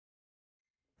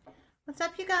What's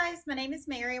up, you guys? My name is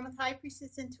Mary. I'm with High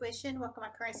Priestess Intuition. Welcome, my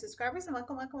current subscribers, and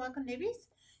welcome, newbies.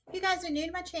 If you guys are new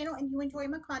to my channel and you enjoy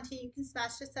my content, you can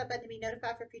smash the sub button to be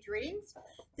notified for future readings.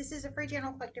 This is a free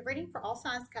general collective reading for all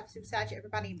signs, cups, suicide,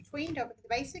 everybody in between. Don't forget the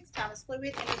basics. Time is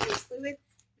fluid. Energy is fluid. It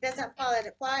doesn't apply, let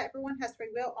it fly. Everyone has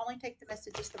free will. Only take the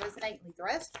messages that resonate and leave the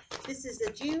rest. This is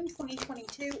the June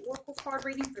 2022 Oracle card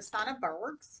reading for sign of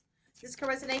Virgos. This can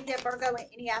resonate if you have Virgo in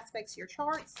any aspects of your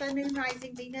chart, Sun, Moon,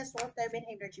 Rising, Venus, North Node,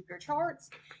 Midheaven, or Jupiter charts.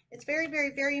 It's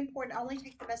very important to only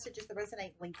take the messages that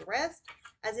resonate and leave the rest,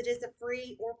 as it is a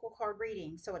free Oracle card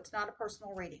reading, so it's not a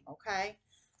personal reading, okay?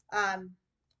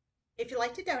 If you'd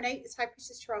like to donate, it's High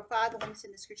Priestess Tarot 5. The link's in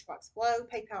the description box below.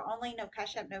 PayPal only, no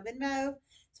Cash App, no Venmo.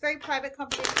 It's a very private,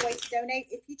 confidential way to donate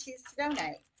if you choose to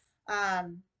donate.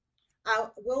 I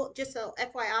will, just a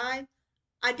FYI,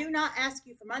 I do not ask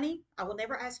you for money. I will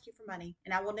never ask you for money,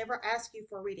 and I will never ask you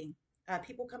for a reading.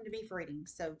 People come to me for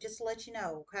readings, so just to let you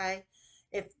know, okay?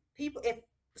 If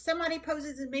somebody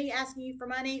poses in me asking you for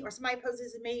money, or somebody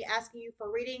poses in me asking you for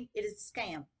a reading, it is a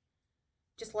scam.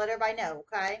 Just let everybody know,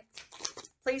 okay?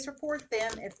 Please report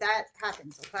them if that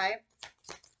happens, okay?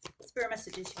 Spirit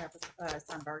messages you have,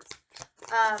 sunbirds.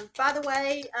 By the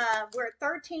way, we're at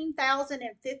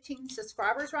 13,015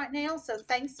 subscribers right now, so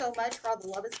thanks so much for all the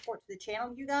love and support to the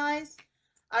channel, you guys.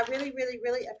 I really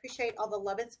appreciate all the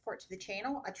love and support to the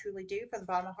channel. I truly do, from the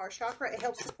bottom of my heart chakra. It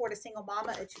helps support a single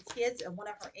mama of 2 kids and one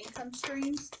of her income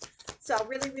streams. So I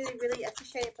really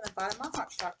appreciate it from the bottom of my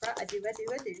heart chakra. I do.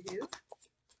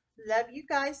 Love you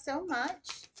guys so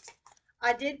much.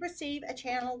 I did receive a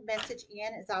channel message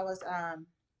in as I was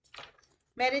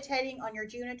meditating on your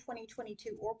June of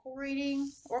 2022 Oracle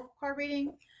card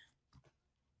reading,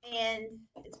 and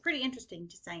it's pretty interesting,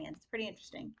 just saying, it's pretty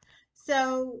interesting.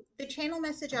 So the channel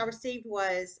message I received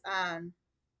was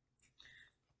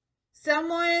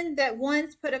someone that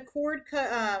once put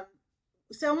a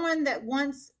someone that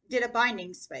once did a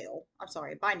binding spell,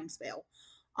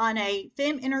 on a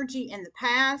fem energy in the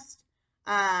past.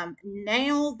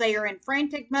 Now they are in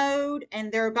frantic mode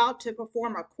and they're about to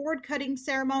perform a cord cutting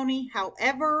ceremony.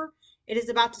 However, it is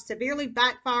about to severely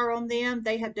backfire on them.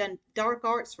 They have done dark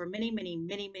arts for many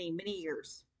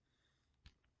years.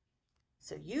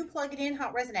 So you plug it in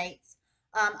how it resonates.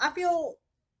 I feel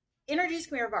energies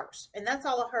can be reversed, and that's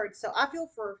all I heard. So I feel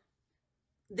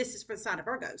this is for the sign of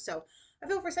Virgo. So I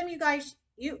feel for some of you guys,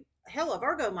 hell, a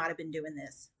Virgo might have been doing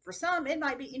this. For some, it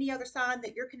might be any other sign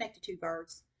that you're connected to,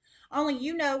 birds. Only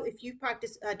you know if you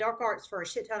practice dark arts for a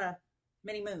shit ton of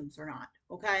many moons or not,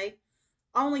 okay?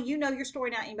 Only you know your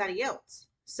story, not anybody else.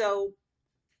 So,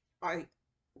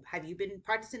 have you been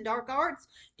practicing dark arts?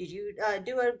 Did you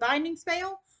do a binding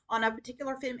spell on a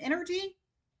particular fem energy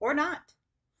or not?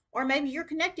 Or maybe you're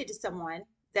connected to someone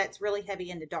that's really heavy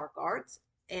into dark arts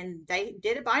and they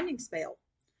did a binding spell.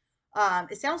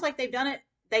 It sounds like they've done it.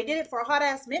 They did it for a hot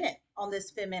ass minute on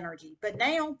this fem energy, but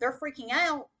now they're freaking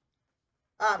out.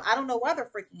 I don't know why they're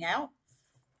freaking out.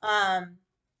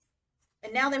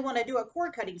 And now they want to do a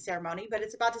cord cutting ceremony, but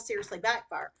it's about to seriously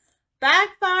backfire.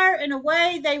 Backfire in a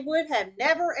way they would have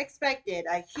never expected.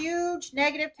 A huge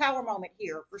negative tower moment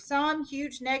here. For some,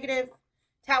 huge negative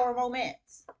tower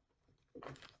moments.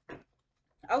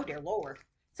 Oh, dear Lord.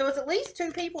 So it's at least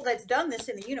 2 people that's done this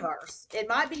in the universe. It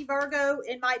might be Virgo.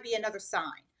 It might be another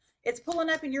sign. It's pulling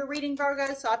up in your reading,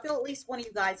 Virgo, so I feel at least one of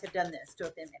you guys have done this to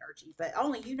a fem energy. But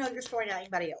only you know your story, not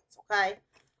anybody else, okay?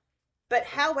 But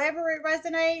however it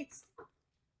resonates,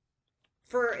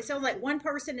 it sounds like one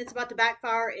person it's about to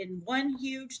backfire in one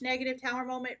huge negative tower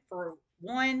moment for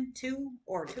 1, 2,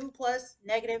 or 2 plus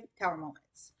negative tower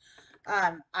moments.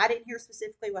 I didn't hear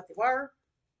specifically what they were.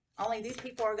 Only these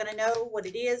people are going to know what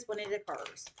it is when it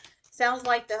occurs. Sounds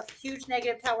like the huge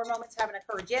negative tower moments haven't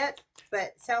occurred yet,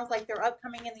 but sounds like they're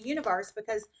upcoming in the universe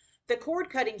because the cord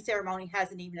cutting ceremony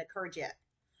hasn't even occurred yet.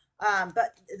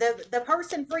 But the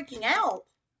person freaking out,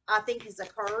 I think, has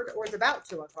occurred or is about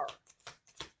to occur.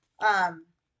 And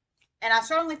I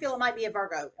strongly feel it might be a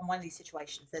Virgo in one of these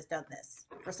situations that's done this.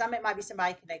 For some, it might be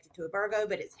somebody connected to a Virgo,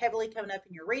 but it's heavily coming up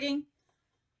in your reading.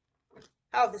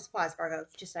 Oh, this applies, Virgo.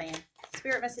 Just saying.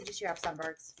 Spirit messages, you have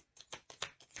sunbirds.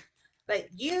 But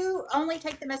you only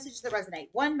take the messages that resonate.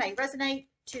 1 may resonate.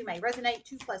 2 may resonate.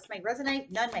 2 plus may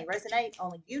resonate. None may resonate.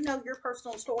 Only you know your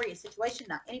personal story and situation,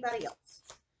 not anybody else.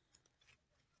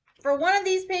 For one of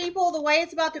these people, the way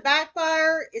it's about to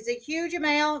backfire is a huge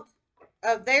amount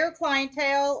of their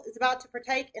clientele is about to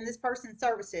partake in this person's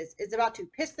services. It's about to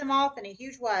piss them off in a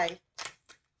huge way.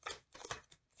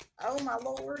 Oh, my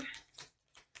Lord.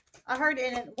 I heard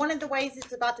in one of the ways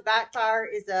it's about to backfire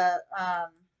is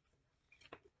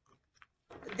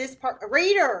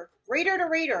reader to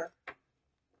reader.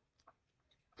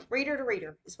 Reader to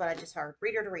reader is what I just heard.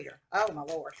 Reader to reader. Oh my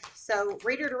Lord. So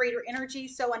reader to reader energy.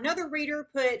 So another reader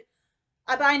put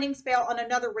a binding spell on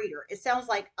another reader. It sounds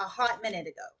like a hot minute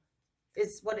ago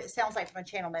is what it sounds like from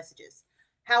channel messages.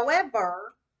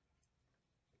 However,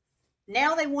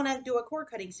 now they want to do a cord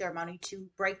cutting ceremony to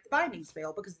break the binding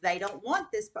spell because they don't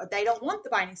want this. They don't want the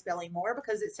binding spell anymore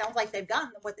because it sounds like they've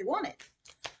gotten what they wanted.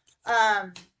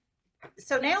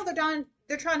 So now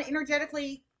they're trying to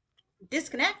energetically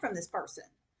disconnect from this person.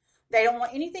 They don't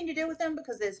want anything to do with them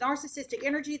because there's narcissistic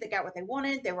energy. They got what they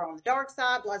wanted. They were on the dark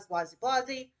side. Blah, blah, blah,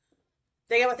 blah.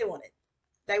 They got what they wanted.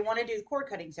 They want to do the cord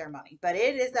cutting ceremony, but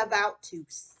it is about to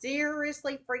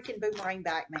seriously freaking boomerang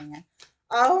back, man.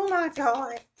 Oh my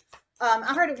God.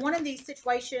 I heard of one of these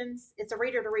situations. It's a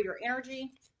reader to reader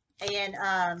energy, and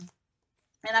I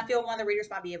feel one of the readers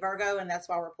might be a Virgo, and that's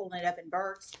why we're pulling it up in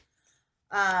Virgs.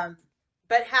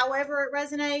 But however it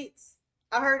resonates,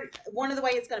 I heard one of the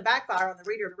way it's going to backfire on the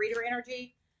reader to reader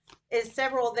energy is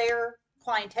several of their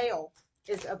clientele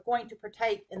is going to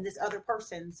partake in this other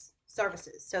person's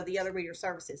services. So the other reader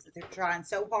services that they're trying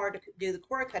so hard to do the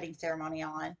cord cutting ceremony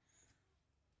on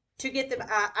to get them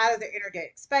out of their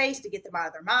energetic space, to get them out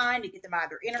of their mind, to get them out of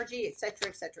their energy, etc.,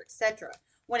 etc., etc.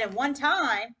 When at one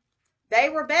time they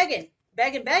were begging,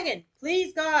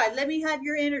 please God, let me have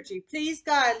your energy. Please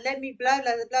God, let me blah,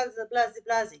 blah, blah, blah, blah,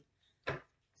 blah, blah.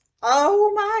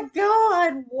 Oh my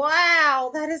God. Wow.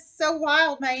 That is so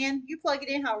wild, man. You plug it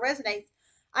in how it resonates.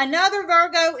 Another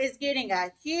Virgo is getting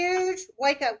a huge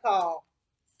wake-up call.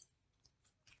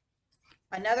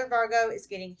 Another Virgo is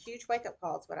getting a huge wake-up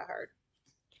call, is what I heard.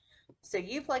 So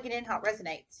you plug it in how it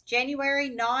resonates. January,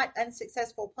 not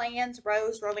unsuccessful plans.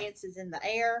 Rose, romance is in the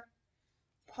air.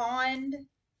 Pond,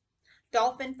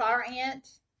 dolphin, fire ant.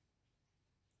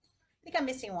 I think I'm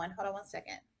missing one. Hold on one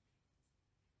second.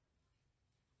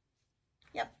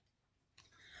 Yep.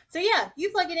 So yeah, you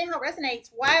plug it in how it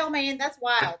resonates. Wow, man, that's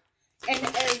wild. And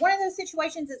one of those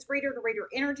situations is reader to reader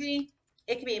energy.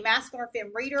 It could be a masculine or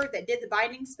femme reader that did the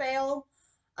binding spell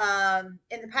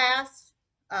in the past.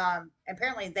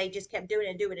 Apparently they just kept doing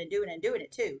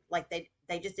it too. Like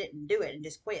they just didn't do it and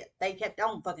just quit. They kept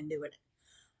on fucking doing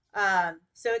it.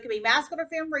 So it could be masculine or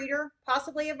femme reader,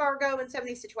 possibly a Virgo in some of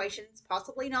these situations,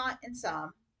 possibly not in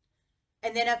some.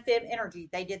 And then a femme energy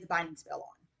they did the binding spell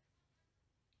on.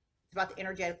 It's about to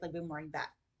energetically boomerang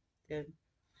back. Good.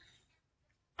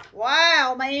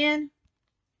 Wow, man.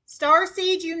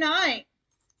 Starseed Unite.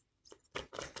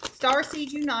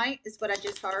 Starseed Unite is what I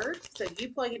just heard. So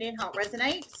you plug it in how it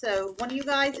resonates. So one of you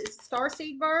guys is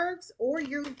Starseed Virgs, or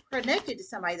you're connected to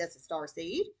somebody that's a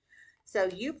Starseed. So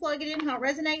you plug it in how it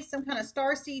resonates, some kind of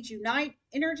Starseed Unite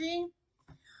energy.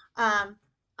 I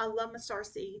love my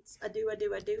Starseeds. I do,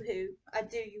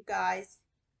 you guys.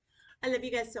 I love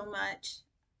you guys so much.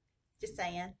 Just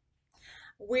saying.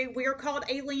 We're called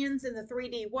aliens in the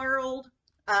 3D world.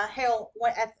 Hell,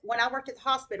 when I worked at the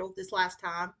hospital this last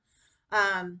time,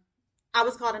 I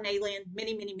was called an alien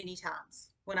many, many, many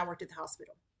times when I worked at the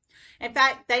hospital. In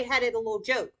fact, they had it a little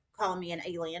joke calling me an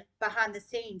alien behind the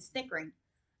scenes, snickering.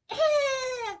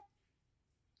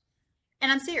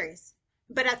 And I'm serious.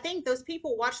 But I think those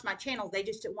people watched my channel. They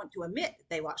just didn't want to admit that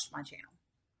they watched my channel.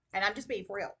 And I'm just being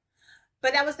for real.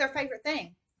 But that was their favorite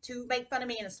thing, to make fun of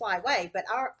me in a sly way. But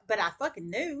I fucking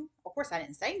knew. Of course, I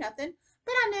didn't say nothing.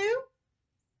 But I knew.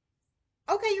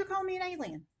 Okay, you're calling me an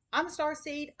alien. I'm a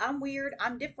starseed. I'm weird.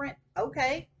 I'm different.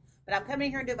 Okay. But I'm coming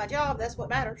here and doing my job. That's what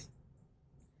matters.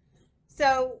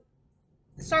 So,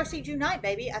 Starseed Unite,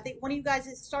 baby. I think one of you guys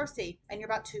is a Starseed, and you're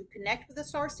about to connect with a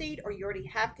Starseed, or you already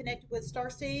have connected with a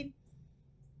Starseed,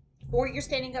 or you're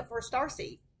standing up for a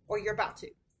Starseed, or you're about to.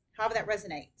 However that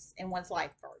resonates in one's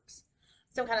life, folks.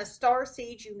 Some kind of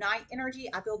Starseed Unite energy.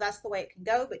 I feel that's the way it can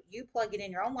go, but you plug it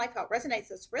in your own life, how it resonates.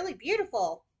 So it's really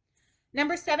beautiful.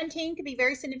 Number 17 could be a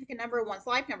very significant number in one's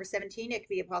life. Number 17, it could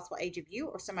be a possible age of you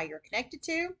or somebody you're connected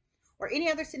to, or any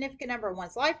other significant number in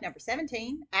one's life. Number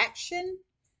 17, action,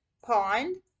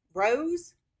 pond,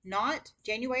 rose, knot,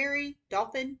 January,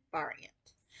 dolphin, fire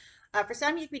ant. For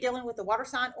some, you could be dealing with a water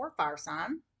sign or fire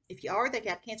sign. If you are, they could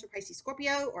have Cancer, Pisces,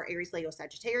 Scorpio, or Aries, Leo,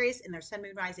 Sagittarius, and their Sun,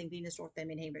 Moon, Rising, Venus, North, and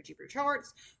Midheaven, Jupiter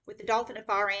charts with the dolphin and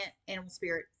fire ant, animal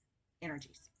spirit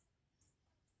energies.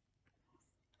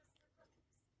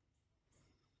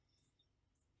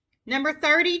 Number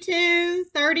 32,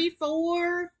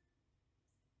 34,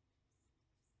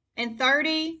 and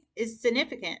 30 is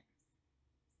significant.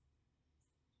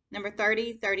 Number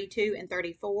 30, 32, and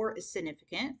 34 is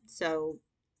significant. So,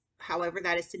 however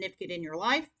that is significant in your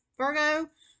life, Virgo,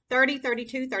 30,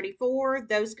 32, 34,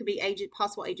 those could be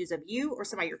possible ages of you or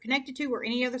somebody you're connected to, or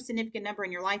any other significant number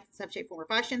in your life in some shape, form, or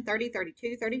fashion. 30,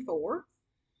 32, 34.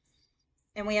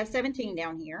 And we have 17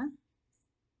 down here.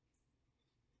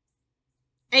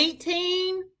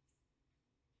 18,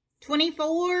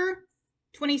 24,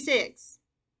 26.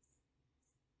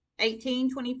 18,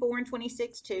 24, and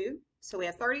 26 too. So we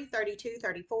have 30, 32,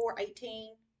 34,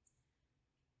 18,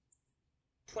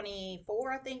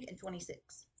 24, I think, and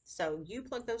 26. So you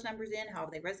plug those numbers in,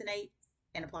 however they resonate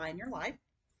and apply in your life.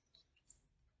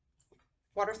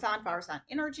 Water sign, fire sign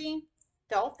energy,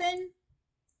 dolphin.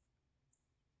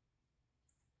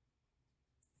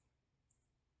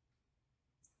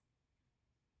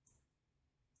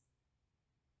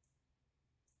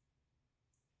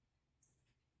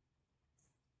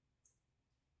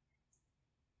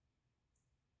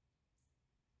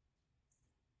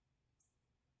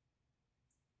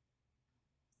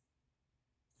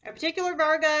 A particular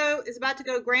Virgo is about to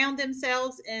go ground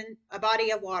themselves in a body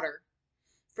of water.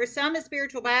 For some, a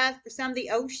spiritual bath. For some,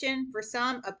 the ocean. For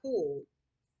some, a pool.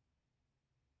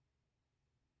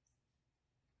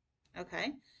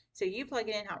 Okay, so you plug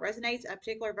it in how it resonates. A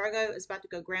particular Virgo is about to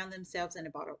go ground themselves in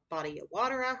a body of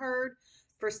water, I heard.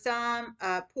 For some,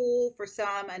 a pool. For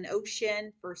some, an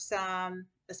ocean. For some,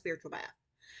 a spiritual bath.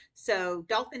 So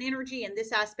dolphin energy in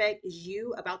this aspect is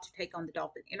you about to take on the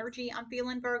dolphin energy. I'm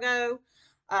feeling, Virgo,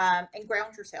 and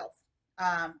ground yourself.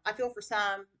 I feel for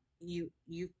some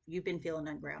you've been feeling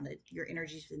ungrounded. Your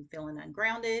energy's been feeling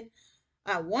ungrounded.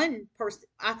 One person,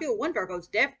 I feel one Virgo's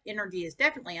energy is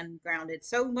definitely ungrounded.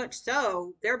 So much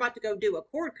so they're about to go do a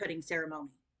cord cutting ceremony.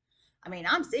 I mean,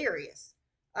 I'm serious.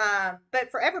 But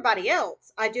for everybody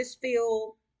else, I just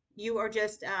feel you are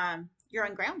just you're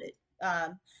ungrounded.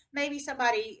 Maybe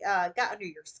somebody got under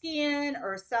your skin,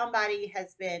 or somebody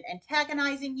has been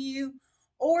antagonizing you,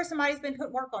 or somebody's been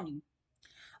putting work on you.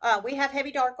 We have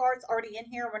heavy dark arts already in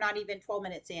here. We're not even 12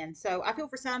 minutes in. So I feel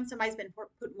for somebody's been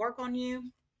putting work on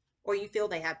you, or you feel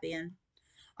they have been.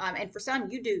 And for some,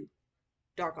 you do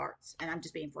dark arts, and I'm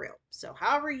just being for real. So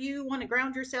however you want to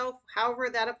ground yourself, however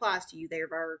that applies to you there,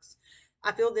 Virgs.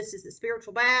 I feel this is the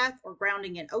spiritual bath, or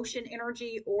grounding in ocean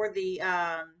energy, or the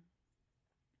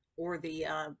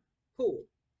pool.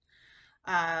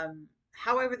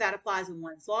 However that applies in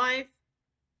one's life.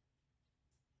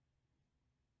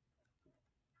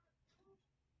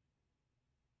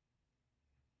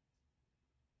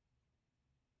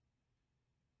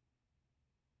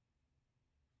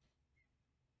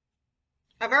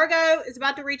 A Virgo is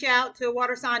about to reach out to a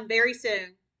water sign very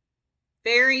soon.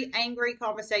 Very angry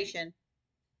conversation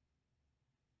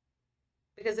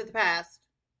because of the past.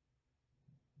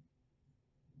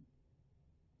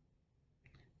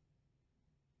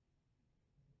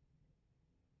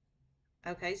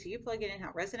 Okay, so you plug it in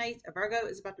how it resonates. A Virgo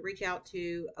is about to reach out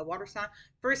to a water sign.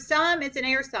 For some, it's an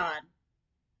air sign.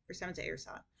 For some, it's an air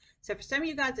sign. So for some of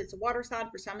you guys, it's a water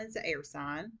sign. For some, it's an air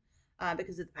sign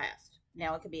because of the past.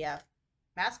 Now, it could be a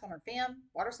masculine or femme,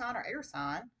 water sign, or air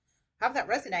sign. However that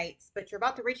resonates. But you're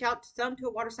about to reach out to some to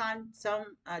a water sign,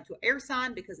 some to an air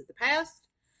sign because of the past.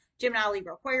 Gemini,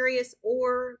 Libra, Aquarius,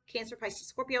 or Cancer, Pisces,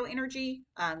 Scorpio energy.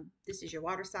 This is your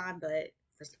water sign, but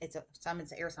it's some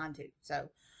it's an air sign too. So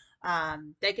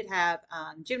they could have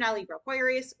Gemini, Libra,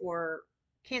 Aquarius, or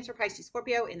Cancer, Pisces,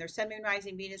 Scorpio in their Sun, Moon,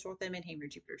 Rising, Venus, North Limb, and Hammer,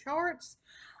 Jupiter charts.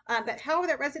 But however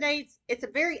that resonates, it's a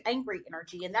very angry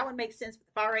energy, and that would make sense with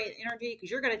the fire ant energy because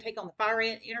you're going to take on the fire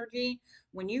ant energy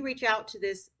when you reach out to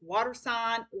this water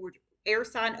sign or air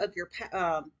sign of your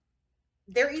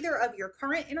they're either of your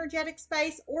current energetic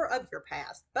space or of your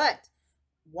past. But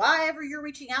why ever you're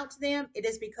reaching out to them, it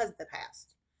is because of the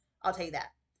past. I'll tell you that.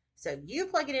 So you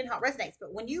plug it in how it resonates.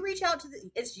 But when you reach out to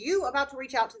it's you about to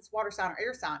reach out to this water sign or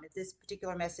air sign if this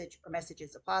particular message or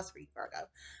messages applies for you, Virgo.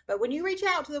 But when you reach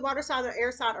out to the water sign or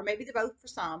air sign, or maybe the both for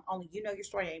some, only you know your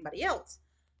story and anybody else,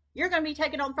 you're going to be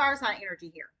taking on fire sign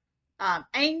energy here.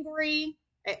 Angry,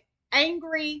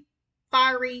 angry,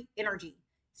 fiery energy.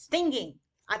 Stinging.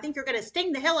 I think you're going to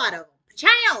sting the hell out of them.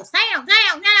 Chow, sound,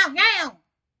 down, down, down.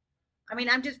 I mean,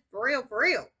 I'm just for real, for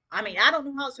real. I mean, I don't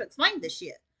know how else to explain this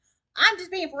shit. I'm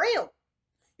just being for real.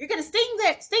 You're gonna sting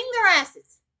their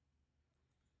asses.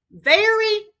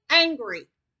 Very angry.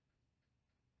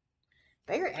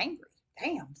 Very angry.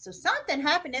 Damn. So something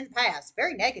happened in the past,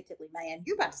 very negatively, man.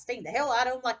 You about to sting the hell out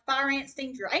of them like a fire ant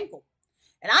stings your ankle.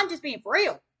 And I'm just being for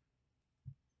real.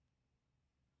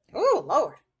 Oh,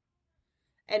 Lord.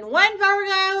 And one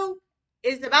Virgo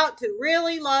is about to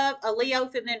really love a Leo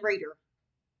feminine reader.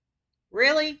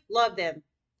 Really love them.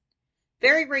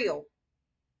 Very real.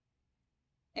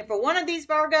 And for one of these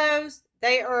Virgos,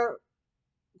 they are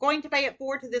going to pay it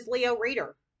forward to this Leo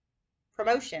reader.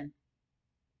 Promotion.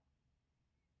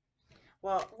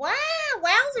 Well, wow,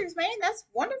 wowzers, man, that's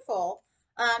wonderful.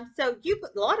 So you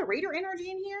put a lot of reader energy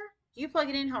in here. You plug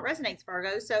it in how it resonates,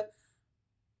 Virgo. So,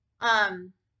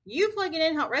 you plug it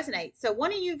in how it resonates. So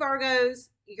one of you Virgos,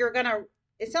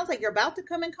 it sounds like you're about to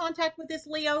come in contact with this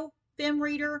Leo Fem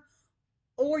reader,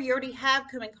 or you already have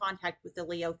come in contact with the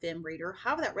Leo Fem reader.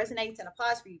 However that resonates and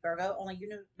applies for you, Virgo, only you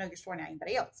know your story, not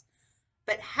anybody else.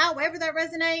 But however that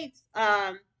resonates,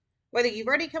 whether you've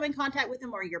already come in contact with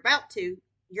them or you're about to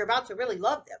really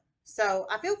love them. So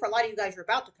I feel for a lot of you guys, you're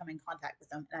about to come in contact with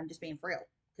them, and I'm just being for real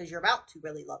because you're about to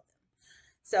really love them.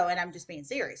 So, and I'm just being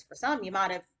serious. For some, you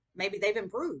might have, maybe they've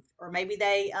improved, or maybe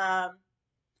they have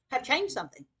changed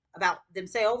something about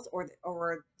themselves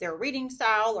or their reading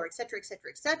style, or et cetera, et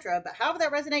cetera, et cetera. But however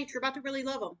that resonates, you're about to really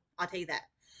love them. I'll tell you that.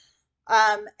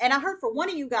 And I heard for one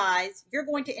of you guys, you're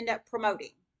going to end up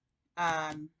promoting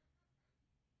um,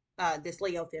 this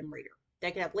Leo Fem reader.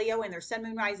 They could have Leo in their Sun,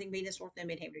 Moon, Rising, Venus, North, and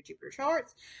Midheaven, or Jupiter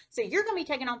charts. So you're going to be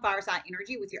taking on fire sign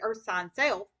energy with your Earth sign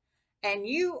self, and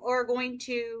you are going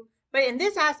to. But in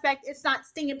this aspect, it's not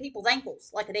stinging people's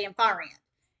ankles like a damn fire ant.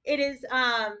 It is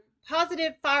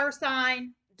positive fire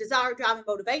sign, desire, drive, and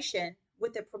motivation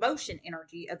with the promotion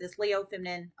energy of this Leo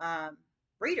feminine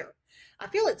reader. I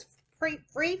feel it's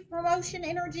free promotion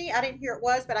energy. I didn't hear it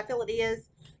was, but I feel it is.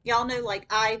 Y'all know, like,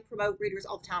 I promote readers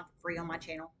all the time for free on my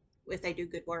channel if they do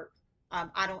good work.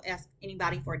 I don't ask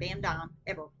anybody for a damn dime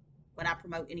ever when I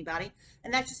promote anybody,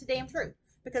 and that's just the damn truth.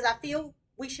 Because I feel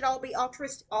we should all be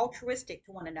altruistic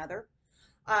to one another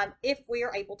if we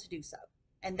are able to do so.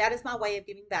 And that is my way of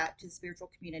giving back to the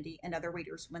spiritual community and other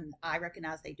readers when I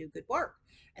recognize they do good work.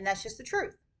 And that's just the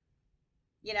truth,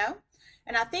 you know?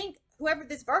 And I think whoever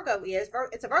this Virgo is,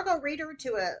 it's a Virgo reader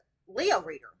to a Leo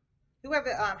reader.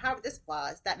 Whoever, however this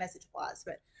applies, that message applies.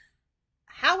 But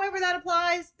however that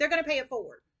applies, they're going to pay it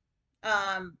forward.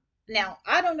 Now,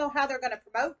 I don't know how they're going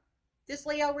to promote this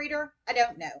Leo reader. I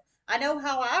don't know. I know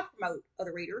how I promote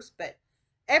other readers, but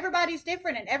everybody's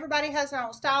different and everybody has their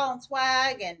own style and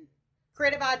swag and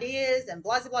creative ideas and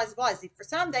blah, blah, blah, blah. For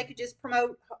some, they could just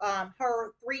promote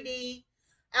her 3D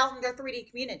out in their 3D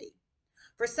community.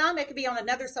 For some, it could be on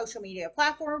another social media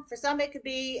platform. For some, it could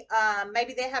be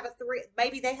maybe they have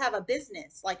a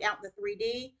business like out in the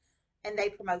 3D, and they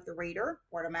promote the reader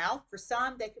word of mouth. For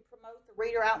some, they could promote the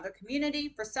reader out in their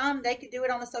community. For some, they could do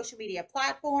it on a social media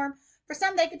platform. For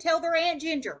some, they could tell their Aunt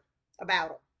Ginger about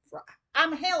her.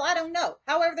 I don't know.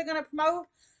 However they're going to promote.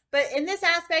 But in this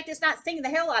aspect, it's not stinging the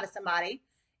hell out of somebody.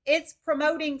 It's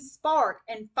promoting spark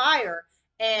and fire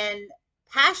and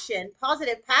passion,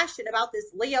 positive passion about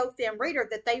this Leo Fem reader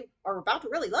that they are about to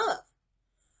really love.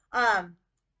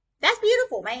 That's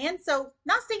beautiful, man. So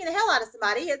not stinging the hell out of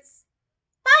somebody. It's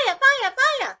fire, fire,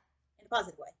 fire in a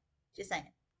positive way. Just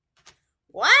saying.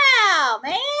 Wow,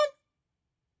 man.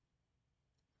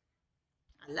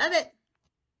 I love it.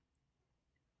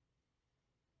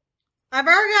 A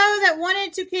Virgo that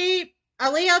wanted to keep a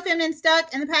Leo feminine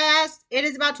stuck in the past, it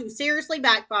is about to seriously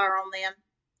backfire on them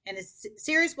in a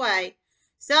serious way.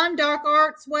 Some dark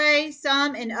arts way,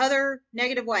 some in other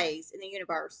negative ways in the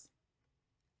universe.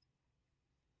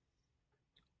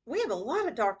 We have a lot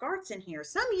of dark arts in here.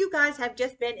 Some of you guys have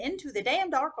just been into the damn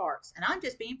dark arts, and I'm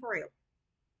just being for real.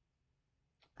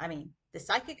 I mean, the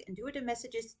psychic intuitive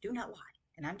messages do not lie,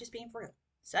 and I'm just being for real.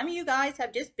 Some of you guys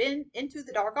have just been into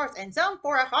the dark arts, and some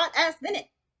for a hot ass minute.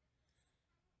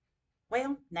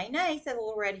 Well, nay, nay, said the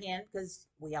little red hen, because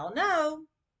we all know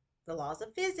the laws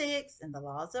of physics and the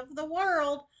laws of the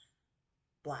world.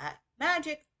 Black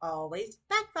magic always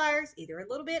backfires, either a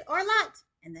little bit or a lot.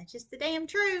 And that's just the damn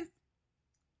truth.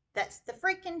 That's the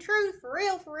freaking truth, for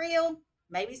real, for real.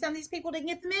 Maybe some of these people didn't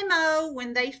get the memo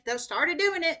when they started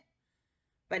doing it.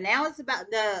 But now it's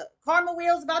about the karma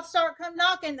wheel's about to start come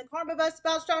knocking. The karma bus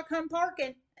about to start come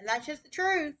parking. And that's just the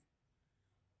truth.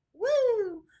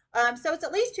 Woo! So it's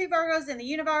at least 2 Virgos in the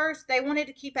universe. They wanted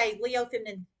to keep a Leo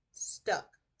feminine stuck.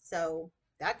 So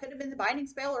that could have been the binding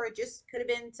spell, or it just could have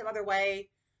been some other way.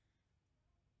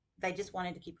 They just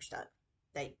wanted to keep her stuck.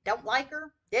 They don't like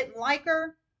her, didn't like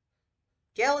her,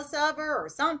 jealous of her, or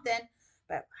something.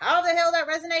 But how the hell that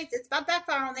resonates, it's about to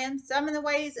backfire on them. Some in the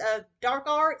ways of dark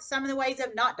arts, some in the ways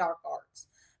of not dark arts.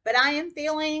 But I am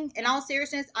feeling, in all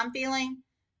seriousness, I'm feeling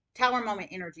tower moment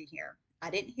energy here. I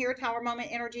didn't hear tower moment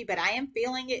energy, but I am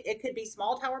feeling it. It could be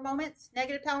small tower moments,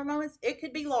 negative tower moments. It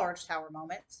could be large tower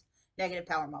moments, negative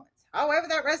tower moments. However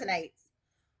that resonates.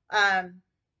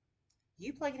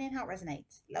 You plug it in how it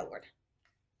resonates. Lord.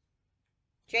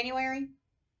 January.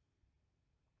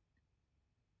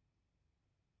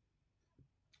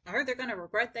 I heard they're going to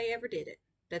regret they ever did it.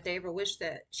 That they ever wished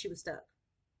that she was stuck.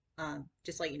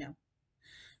 Just let you know.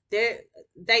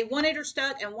 They wanted her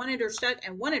stuck and wanted her stuck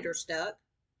and wanted her stuck.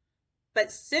 But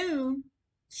soon,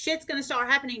 shit's going to start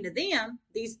happening to them,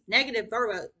 these negative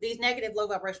low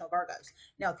vibrational Virgos.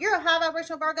 Now, if you're a high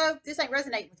vibrational Virgo, this ain't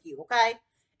resonating with you, okay?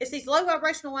 It's these low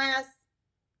vibrational ass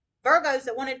Virgos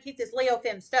that wanted to keep this Leo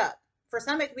femme stuck. For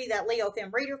some, it could be that Leo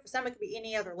femme reader. For some, it could be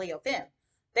any other Leo femme.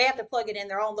 They have to plug it in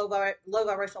their own low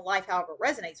vibrational life, however it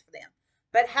resonates for them.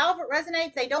 But however it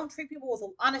resonates, they don't treat people with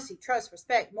honesty, trust,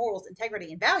 respect, morals,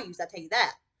 integrity, and values. I tell you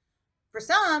that. For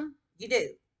some, you do.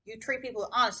 You treat people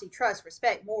with honesty, trust,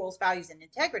 respect, morals, values, and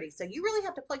integrity. So you really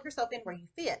have to plug yourself in where you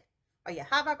fit. Are you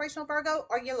high vibrational Virgo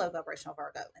or are you low vibrational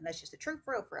Virgo? And that's just the truth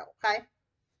for real, okay?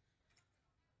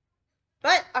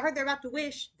 But I heard they're about to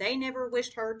wish they never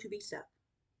wished her to be stuck.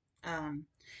 And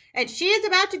she is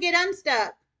about to get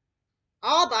unstuck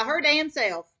all by her damn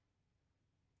self.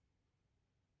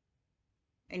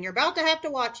 And you're about to have to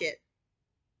watch it.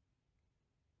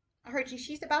 I heard you.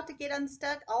 She's about to get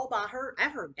unstuck all by her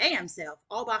damn self.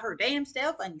 All by her damn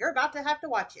self, and you're about to have to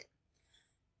watch it.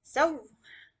 So,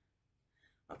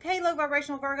 okay, low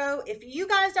vibrational Virgo, if you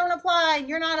guys don't apply and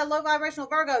you're not a low vibrational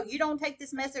Virgo, you don't take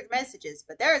this messages.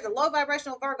 But there is a low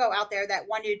vibrational Virgo out there that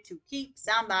wanted to keep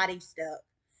somebody stuck.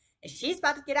 And she's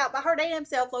about to get out by her damn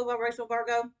self, low vibrational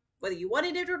Virgo, whether you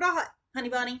wanted it or not, honey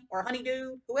bunny or honey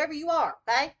dude, whoever you are,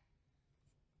 okay?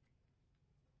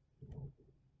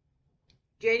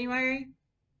 January.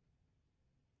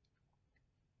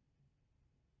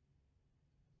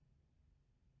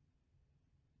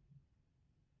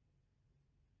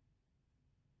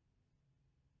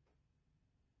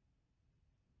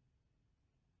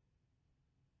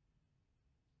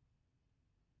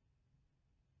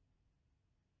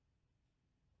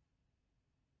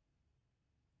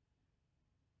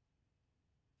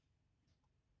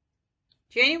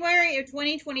 January of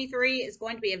 2023 is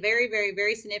going to be a very, very,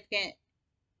 very significant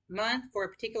month for a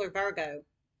particular Virgo.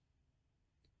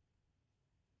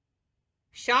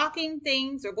 Shocking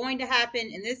things are going to happen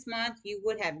in this month you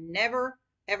would have never,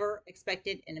 ever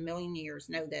expected in a million years.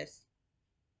 Know this.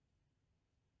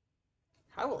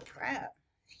 Holy crap.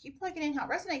 Keep plugging in how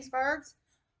it resonates, Virgs.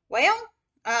 Well,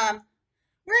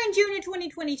 we're in June of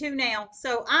 2022 now.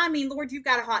 So, I mean, Lord, you've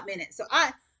got a hot minute. So,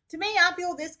 to me, I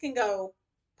feel this can go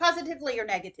positively or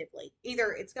negatively.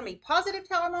 Either it's going to be positive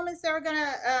tower moments that are going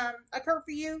to occur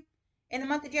for you in the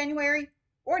month of January,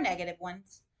 or negative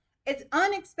ones. It's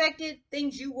unexpected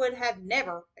things you would have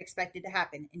never expected to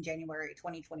happen in January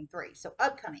 2023. So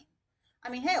upcoming. I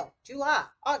mean, hell, July,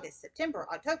 August, September,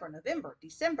 October, November,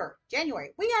 December,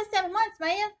 January. We got 7 months,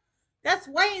 man. That's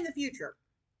way in the future.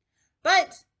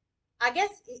 But I guess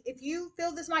if you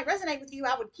feel this might resonate with you,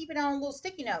 I would keep it on a little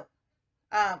sticky note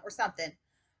or something.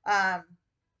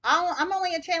 I'm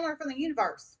only a channeler from the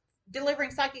universe,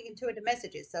 delivering psychic intuitive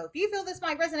messages. So if you feel this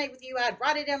might resonate with you, I'd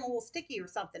write it down a little sticky or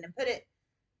something and put it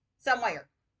somewhere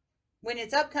when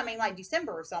it's upcoming, like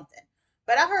December or something.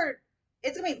 But I heard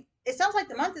it's gonna be. It sounds like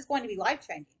the month is going to be life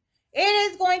changing.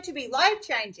 It is going to be life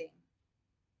changing.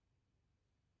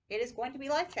 It is going to be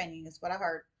life changing, is what I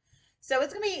heard. So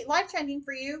it's gonna be life changing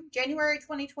for you, January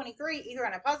 2023, either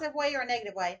in a positive way or a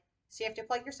negative way. So you have to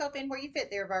plug yourself in where you fit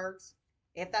there, Virgs,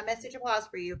 if that message applies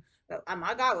for you. But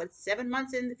my God, it's 7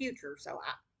 months in the future, so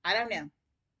I don't know.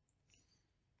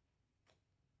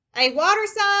 A water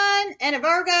sign and a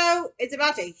Virgo is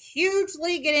about to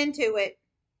hugely get into it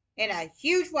in a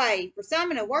huge way. For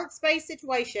some, in a workspace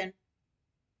situation,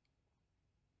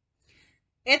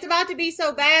 it's about to be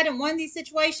so bad in one of these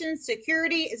situations,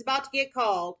 security is about to get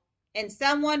called and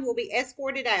someone will be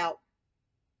escorted out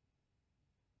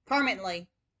permanently.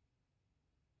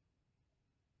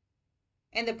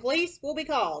 And the police will be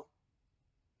called.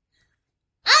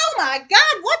 Oh my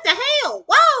God, what the hell?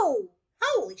 Whoa!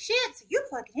 Holy shit, so you're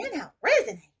plugging in how it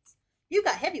resonates. You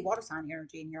got heavy water sign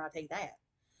energy in here, I'll tell you that.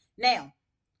 Now,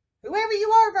 whoever you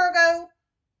are, Virgo,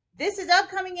 this is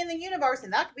upcoming in the universe,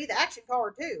 and that could be the action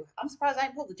card too. I'm surprised I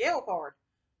didn't pull the jail card.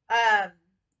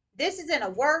 This is in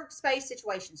a workspace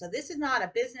situation, so this is not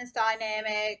a business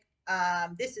dynamic.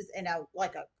 This is in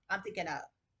I'm thinking a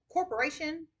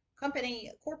corporation,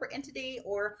 company, corporate entity,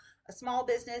 or a small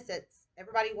business that's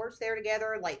everybody works there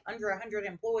together, like under 100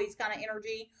 employees kind of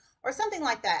energy, or something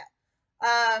like that.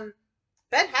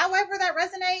 But however that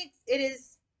resonates, it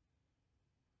is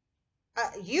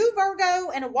you,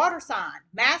 Virgo, and a water sign,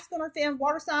 masculine or feminine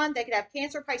water sign. They could have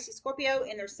Cancer, Pisces, Scorpio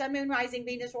in their Sun, Moon, Rising,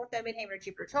 Venus, North Node, Midheaven, or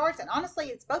Jupiter charts. And honestly,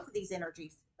 it's both of these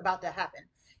energies about to happen.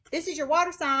 This is your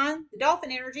water sign, the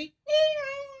dolphin energy.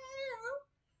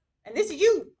 And this is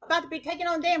you about to be taking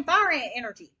on damn fire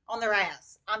energy on their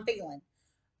ass. I'm feeling.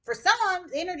 For some,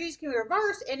 the energies can be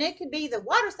reversed, and it could be the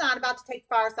water sign about to take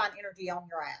fire sign energy on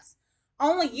your ass.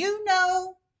 Only you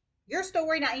know your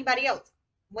story, not anybody else.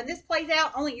 When this plays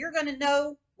out, only you're going to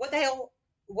know what the hell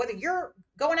whether you're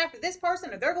going after this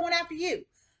person or they're going after you.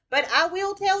 But I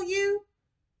will tell you,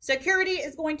 security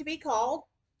is going to be called.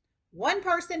 One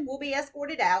person will be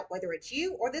escorted out, whether it's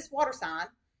you or this water sign.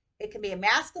 It can be a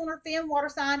masculine or feminine water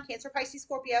sign, Cancer, Pisces,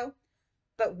 Scorpio.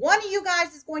 But one of you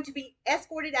guys is going to be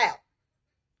escorted out.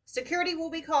 Security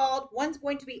will be called. One's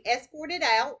going to be escorted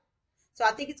out. So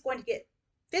I think it's going to get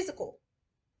physical.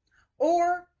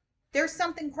 Or there's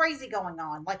something crazy going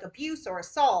on, like abuse or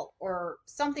assault or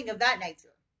something of that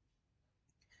nature.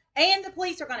 And the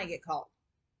police are going to get called.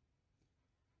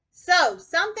 So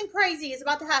something crazy is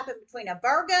about to happen between a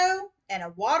Virgo and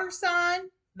a water sign,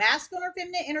 masculine or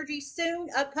feminine energy, soon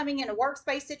upcoming in a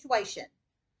workspace situation.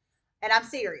 And I'm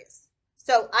serious.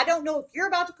 So I don't know if you're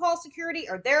about to call security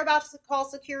or they're about to call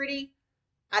security.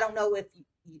 I don't know if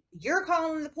you're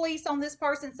calling the police on this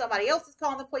person, somebody else is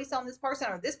calling the police on this person,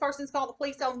 or this person's calling the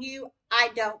police on you. I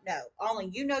don't know. Only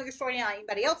you know your story, not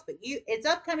anybody else, but it's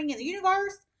upcoming in the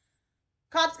universe.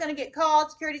 Cops going to get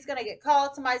called, security's going to get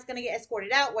called, somebody's going to get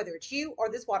escorted out, whether it's you or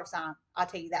this water sign. I'll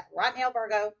tell you that right now,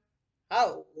 Virgo.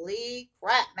 Holy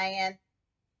crap, man.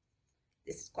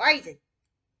 This is crazy.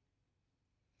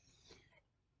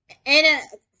 And a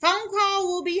phone call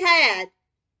will be had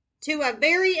to a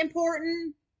very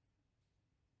important,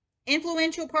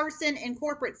 influential person in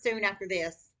corporate soon after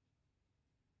this.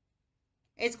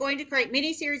 It's going to create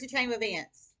many series of chain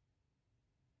events.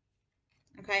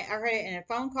 Okay, I heard it, and a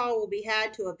phone call will be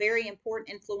had to a very important,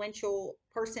 influential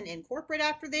person in corporate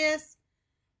after this.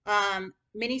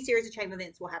 Many series of chain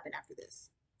events will happen after this.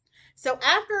 So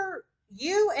after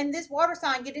you and this water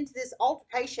sign get into this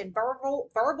altercation, verbal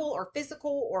or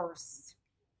physical, or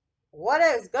what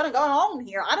is going to go on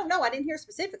here, I don't know. I didn't hear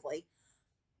specifically.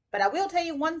 But I will tell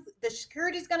you, the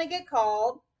security is going to get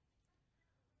called.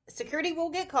 Security will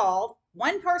get called.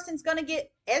 One person's going to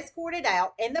get escorted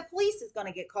out, and the police is going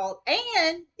to get called.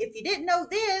 And if you didn't know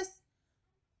this,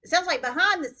 it sounds like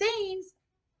behind the scenes,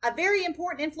 a very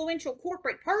important, influential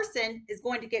corporate person is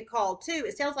going to get called too.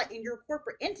 It sounds like in your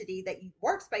corporate entity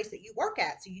workspace that you work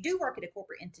at. So you do work at a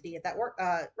corporate entity if that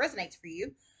resonates for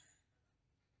you.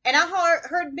 And I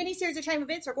heard many series of chain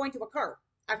events are going to occur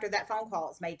after that phone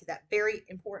call is made to that very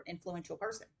important, influential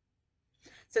person.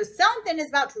 So something is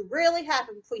about to really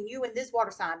happen between you and this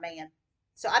water sign, man.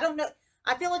 So I don't know.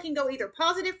 I feel it can go either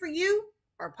positive for you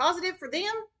or positive for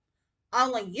them.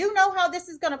 Only you know how this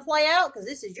is going to play out, because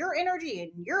this is your energy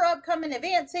and your upcoming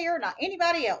events here, not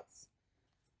anybody else.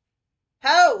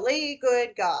 Holy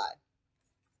good God.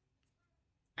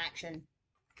 Action.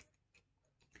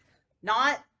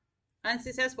 Not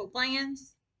unsuccessful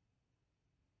plans.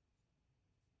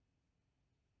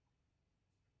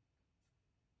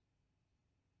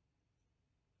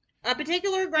 A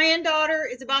particular granddaughter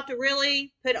is about to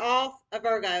really put off a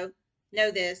Virgo.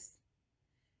 Know this.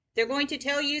 They're going to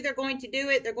tell you they're going to do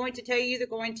it. They're going to tell you they're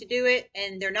going to do it,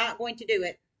 and they're not going to do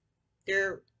it.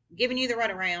 They're giving you the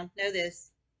runaround. Know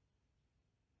this.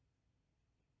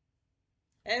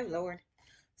 Oh, Lord.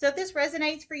 So if this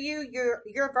resonates for you,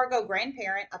 you're a Virgo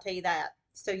grandparent. I'll tell you that.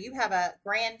 So you have a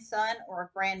grandson or a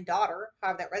granddaughter,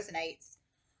 however that resonates.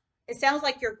 It sounds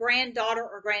like your granddaughter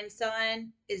or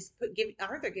grandson is I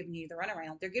heard they're giving you the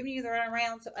runaround. They're giving you the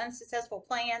runaround. So unsuccessful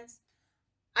plans.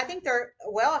 I think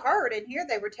I heard in here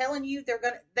they were telling you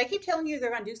they keep telling you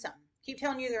they're going to do something. Keep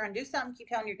telling you they're going to do something. Keep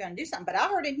telling you you're going to do something. But I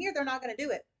heard in here they're not going to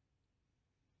do it.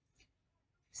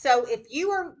 So if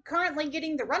you are currently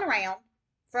getting the runaround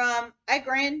from a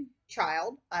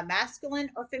grandchild, a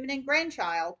masculine or feminine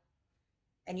grandchild,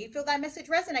 and you feel that message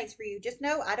resonates for you, just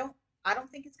know I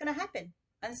don't think it's going to happen.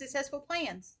 Unsuccessful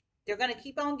plans. They're going to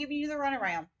keep on giving you the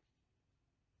runaround.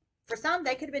 For some,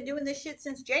 they could have been doing this shit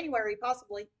since January,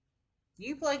 possibly.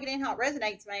 You plug it in how it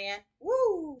resonates, man.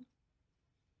 Woo!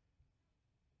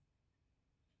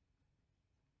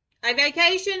 A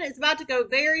vacation is about to go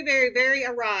very, very, very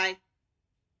awry.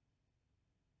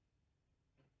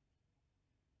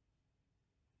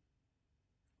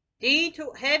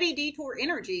 Heavy detour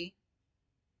energy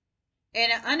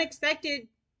and an unexpected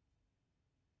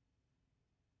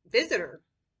visitor.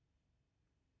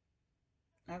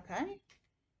 Okay.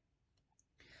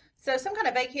 So some kind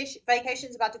of vacation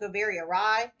is about to go very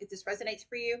awry, if this resonates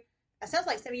for you. It sounds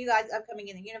like some of you guys upcoming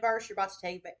in the universe, you're about to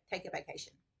take a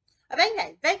vacation. A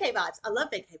vacay vibes. I love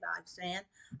vacay vibes,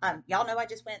 man. Y'all know I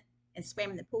just went and swam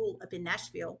in the pool up in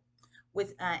Nashville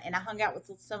and I hung out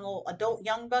with some little adult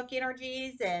young buck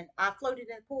energies, and I floated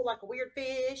in the pool like a weird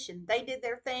fish, and they did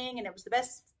their thing, and it was the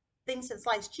best thing since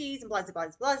sliced cheese and blah, blah,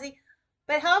 blah, blah.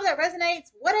 But however that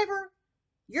resonates, whatever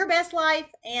your best life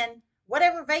and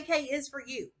whatever vacay is for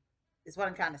you is what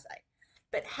I'm trying to say.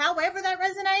 But however that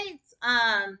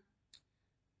resonates,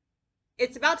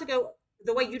 it's about to go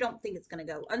the way you don't think it's going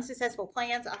to go. Unsuccessful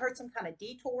plans. I heard some kind of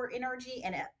detour energy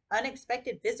and an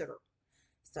unexpected visitor.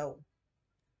 So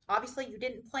obviously you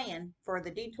didn't plan for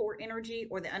the detour energy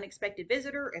or the unexpected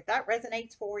visitor if that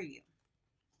resonates for you.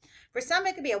 For some,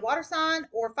 it could be a water sign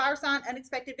or fire sign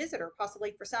unexpected visitor,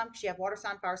 possibly for some because you have water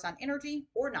sign, fire sign energy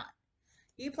or not.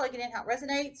 You plug it in how it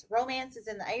resonates. Romance is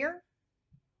in the air.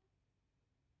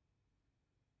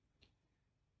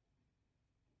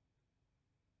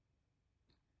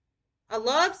 A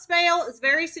love spell is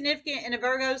very significant in a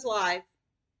Virgo's life.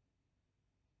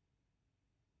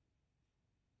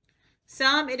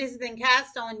 Some, it has been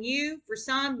cast on you. For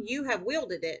some, you have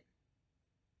wielded it.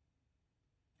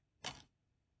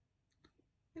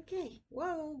 Okay.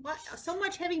 Whoa. What? So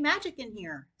much heavy magic in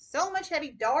here. So much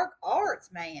heavy dark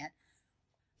arts, man.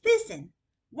 Listen.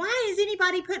 Why is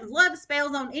anybody putting love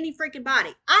spells on any freaking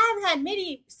body? I've had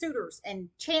many suitors and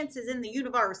chances in the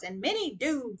universe and many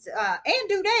dudes and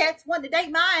dudettes wanting to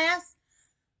date my ass.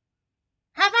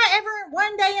 Have I ever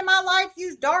one day in my life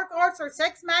used dark arts or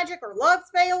sex magic or love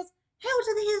spells? Hell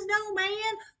to the his no,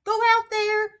 man. Go out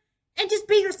there and just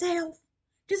be yourself.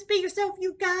 Just be yourself,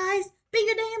 you guys. Be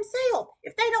your damn self.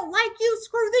 If they don't like you,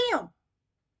 screw them.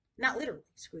 Not literally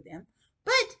screw them,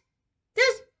 but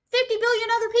there's 50 billion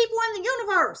other people in the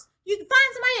universe. You can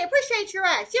find somebody that appreciates your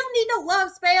ass. You don't need no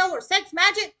love spell or sex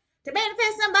magic to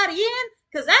manifest somebody in,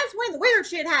 because that's when the weird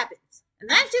shit happens. And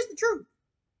that's just the truth.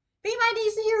 Anybody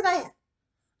needs to hear that.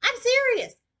 I'm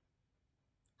serious.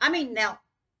 I mean, now,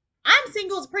 I'm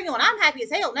single as a Pringle and I'm happy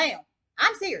as hell now.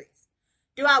 I'm serious.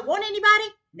 Do I want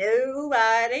anybody?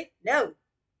 Nobody. No.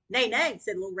 Nay, nay,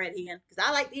 said Little Red Hen, because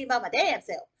I like being by my damn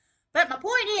self. But my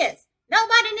point is,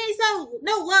 nobody needs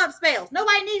no love spells.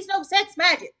 Nobody needs no sex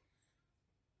magic.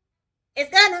 It's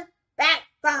gonna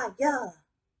backfire.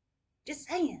 Just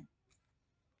saying.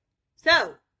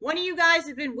 So, one of you guys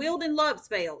have been wielding love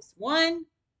spells. One,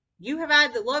 you have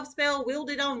had the love spell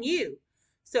wielded on you.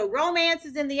 So romance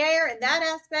is in the air, and that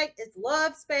aspect is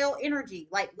love spell energy,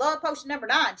 like love potion number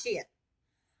 9 shit.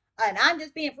 And I'm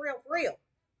just being for real.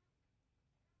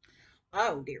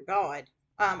 Oh, dear God.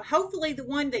 Hopefully the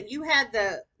one that you had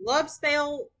the love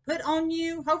spell put on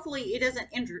you, hopefully it doesn't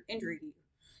injure you.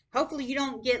 Hopefully you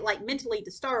don't get like mentally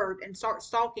disturbed and start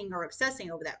stalking or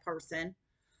obsessing over that person.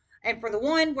 And for the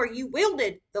one where you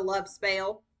wielded the love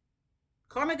spell,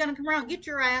 karma gonna come around and get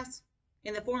your ass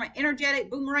in the form of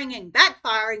energetic boomeranging,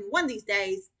 backfiring one of these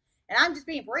days. And I'm just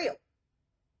being for real.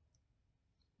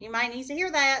 You might need to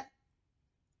hear that.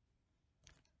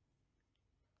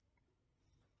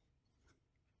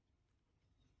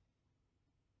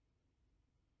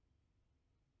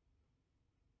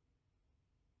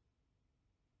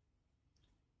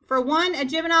 For one, a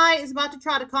Gemini is about to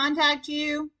try to contact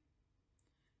you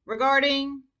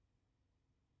regarding,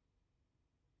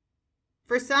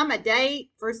 for some, a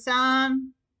date, for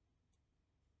some,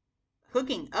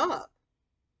 hooking up.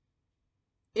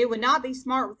 It would not be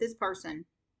smart with this person.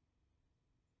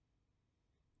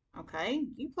 Okay,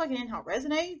 you plug it in how it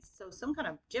resonates. So some kind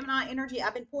of Gemini energy.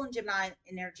 I've been pulling Gemini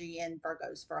energy in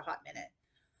Virgos for a hot minute.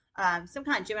 Some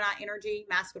kind of Gemini energy,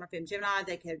 masculine or feminine Gemini.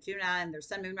 They could have Gemini and their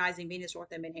sun, moon, rising, Venus,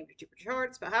 North, and Midheaven, Jupiter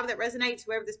charts. But however that resonates,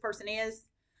 whoever this person is,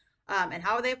 and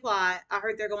how they apply, I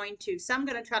heard they're going to, some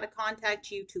going to try to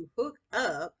contact you to hook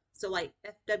up. So like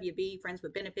FWB, friends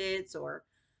with benefits, or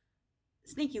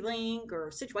sneaky link, or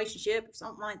situationship, or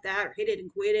something like that, or hit it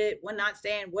and quit it, one night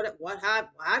stand,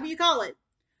 however you call it.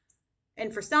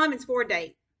 And for some, it's for a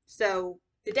date. So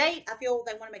the date, I feel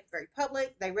they want to make it very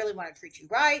public. They really want to treat you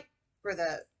right. For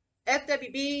the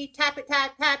FWB, tap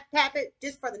it,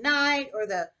 just for the night, or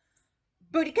the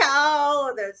booty call,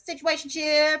 or the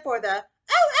situationship, or the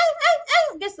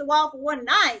against the wall for one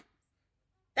night.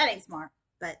 That ain't smart.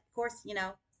 But of course,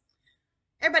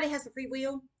 everybody has the free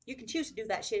will. You can choose to do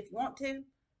that shit if you want to,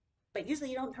 but usually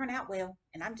you don't turn out well.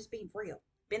 And I'm just being real.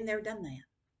 Been there, done that.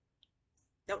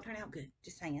 Don't turn out good.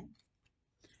 Just saying.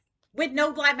 With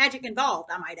no black magic involved,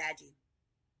 I might add you.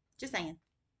 Just saying.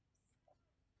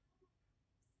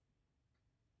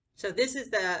 So this is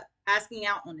the asking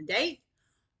out on a date,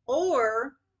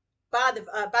 or by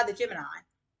the Gemini,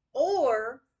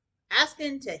 or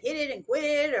asking to hit it and quit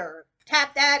it, or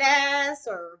tap that ass,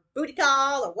 or booty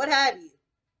call, or what have you.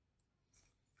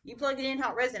 You plug it in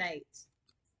how it resonates.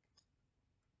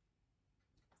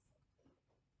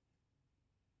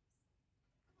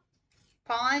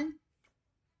 Pawn.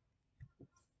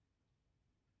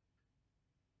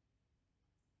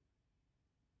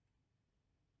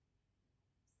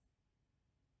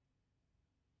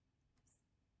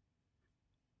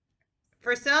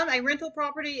 For some, a rental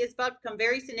property is about to become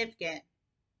very significant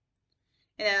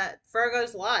in a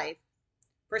Virgo's life.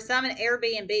 For some, an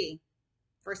Airbnb.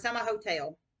 For some, a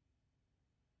hotel.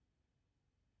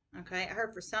 Okay, I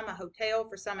heard for some a hotel,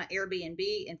 for some an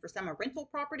Airbnb, and for some a rental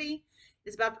property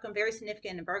is about to become very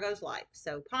significant in Virgo's life.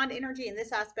 So pond energy in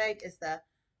this aspect is the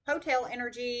hotel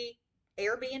energy,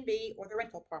 Airbnb, or the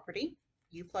rental property.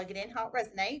 You plug it in how it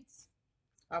resonates.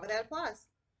 However that applies.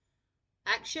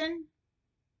 Action.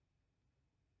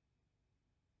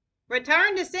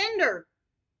 Return to sender.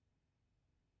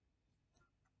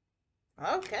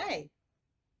 Okay.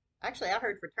 Actually, I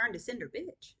heard return to sender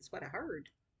bitch is what I heard.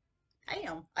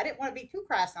 Damn, I didn't want to be too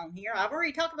crass on here. I've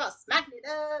already talked about smacking it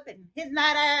up and hitting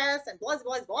that ass and blazzy,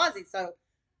 blazzy, blazzy. So,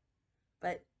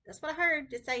 but that's what I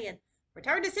heard. Just saying,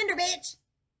 return to sender, bitch.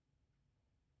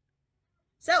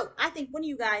 So, I think one of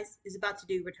you guys is about to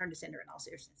do return to sender in all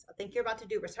seriousness. I think you're about to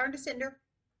do return to sender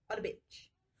on a bitch.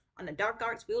 On a dark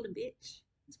arts wielding bitch.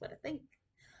 That's what I think.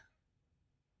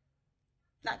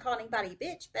 Not calling anybody a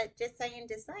bitch, but just saying,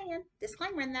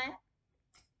 disclaimer in that.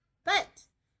 But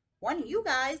one of you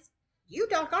guys, you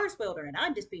dark arts wielder, and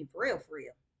I'm just being for real, for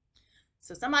real.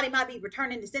 So somebody might be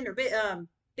returning to sender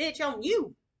bitch on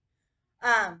you.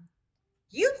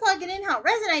 You plug it in how it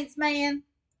resonates, man.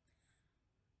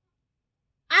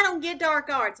 I don't get dark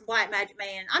arts and black magic,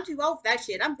 man. I'm too old for that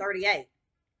shit. I'm 38.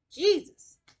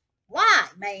 Jesus. Why,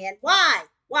 man? Why?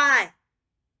 Why?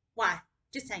 Why?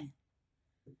 Just saying.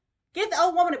 Give the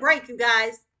old woman a break, you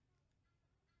guys.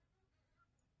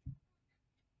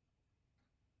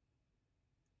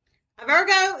 A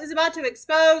Virgo is about to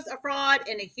expose a fraud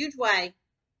in a huge way.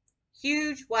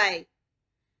 Huge way.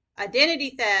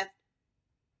 Identity theft.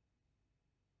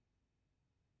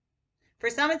 For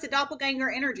some, it's a doppelganger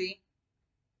energy.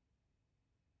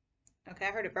 Okay,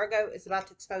 I heard a Virgo is about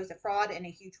to expose a fraud in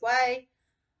a huge way.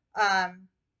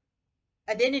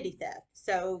 Identity theft.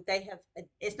 So they have,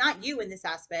 it's not you in this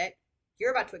aspect.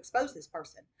 You're about to expose this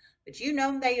person, but you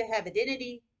know they have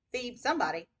identity thieved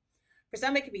somebody. For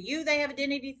some, it could be you. They have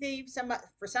identity thieved.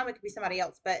 For some, it could be somebody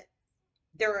else. But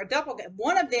they're a doppelganger.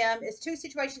 One of them is two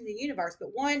situations in the universe, but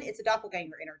one, it's a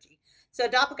doppelganger energy. So a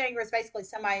doppelganger is basically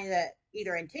somebody that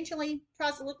either intentionally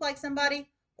tries to look like somebody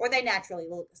or they naturally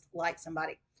look like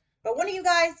somebody. But one of you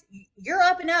guys, you're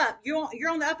up and up. You're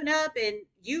on the up and up, and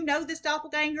you know this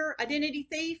doppelganger identity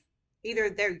thief.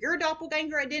 Either they're your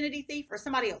doppelganger identity thief or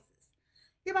somebody else's.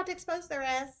 You're about to expose their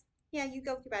ass. Yeah, you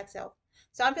go with your bad self.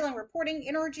 So I'm feeling reporting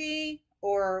energy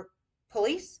or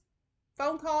police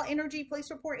phone call energy,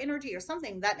 police report energy, or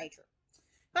something of that nature.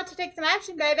 About to take some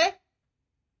action, baby.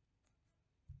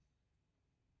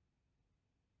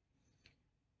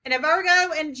 And a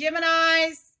Virgo and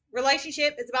Gemini's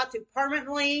relationship is about to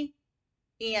permanently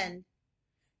end.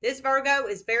 This Virgo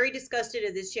is very disgusted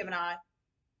at this Gemini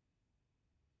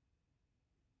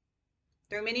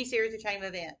through many series of chain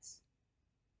of events.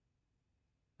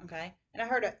 Okay. And I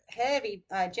heard a heavy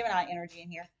Gemini energy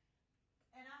in here.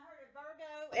 And I heard a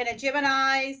Virgo and a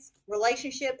Gemini's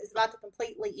relationship is about to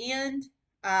completely end.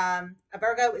 A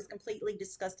Virgo is completely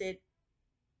disgusted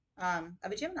of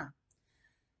a Gemini.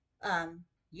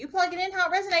 You plug it in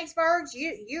how it resonates, Virgs.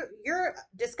 You're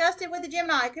disgusted with the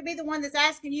Gemini. It could be the one that's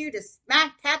asking you to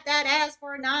tap that ass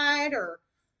for a night, or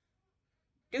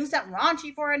do something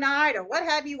raunchy for a night, or what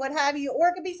have you, or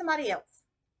it could be somebody else.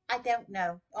 I don't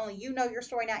know. Only you know your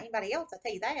story, not anybody else. I'll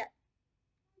tell you that.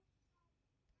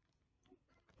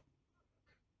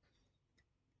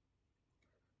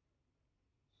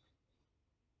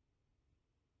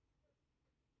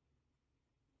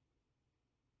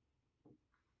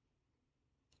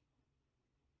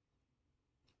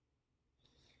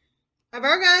 A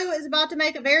Virgo is about to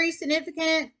make a very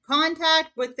significant contact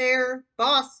with their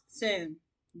boss soon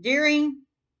during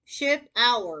shift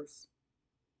hours.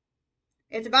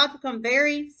 It's about to become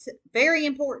very, very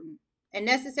important and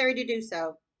necessary to do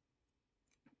so.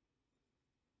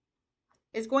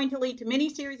 It's going to lead to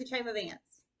many series of chain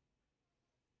events.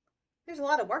 There's a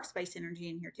lot of workspace energy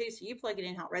in here too, so you plug it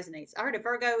in how it resonates. I heard a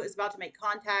Virgo is about to make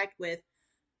contact with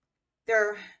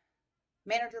their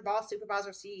manager, boss,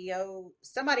 supervisor, CEO,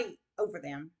 somebody over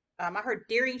them. I heard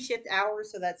during shift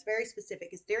hours, so that's very specific.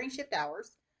 It's during shift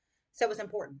hours, so it's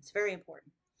important. It's very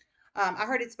important. I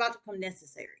heard it's about to become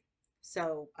necessary.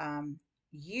 So and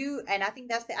I think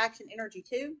that's the action energy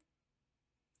too.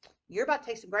 You're about to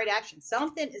take some great action.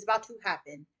 Something is about to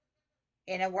happen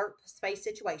in a workspace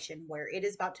situation where it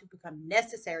is about to become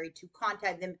necessary to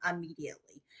contact them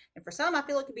immediately. And for some, I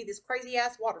feel it could be this crazy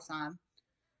ass water sign.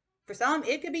 For some,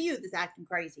 it could be you that's acting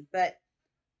crazy, but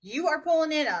you are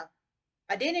pulling in a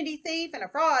identity thief and a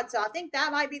fraud. So I think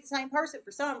that might be the same person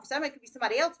for some. For some, it could be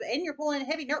somebody else, but and you're pulling a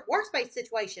heavy workspace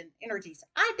situation energies.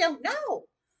 I don't know.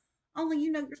 Only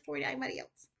you know your story to anybody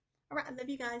else. All right. I love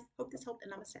you guys. Hope this helped,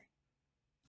 and namaste.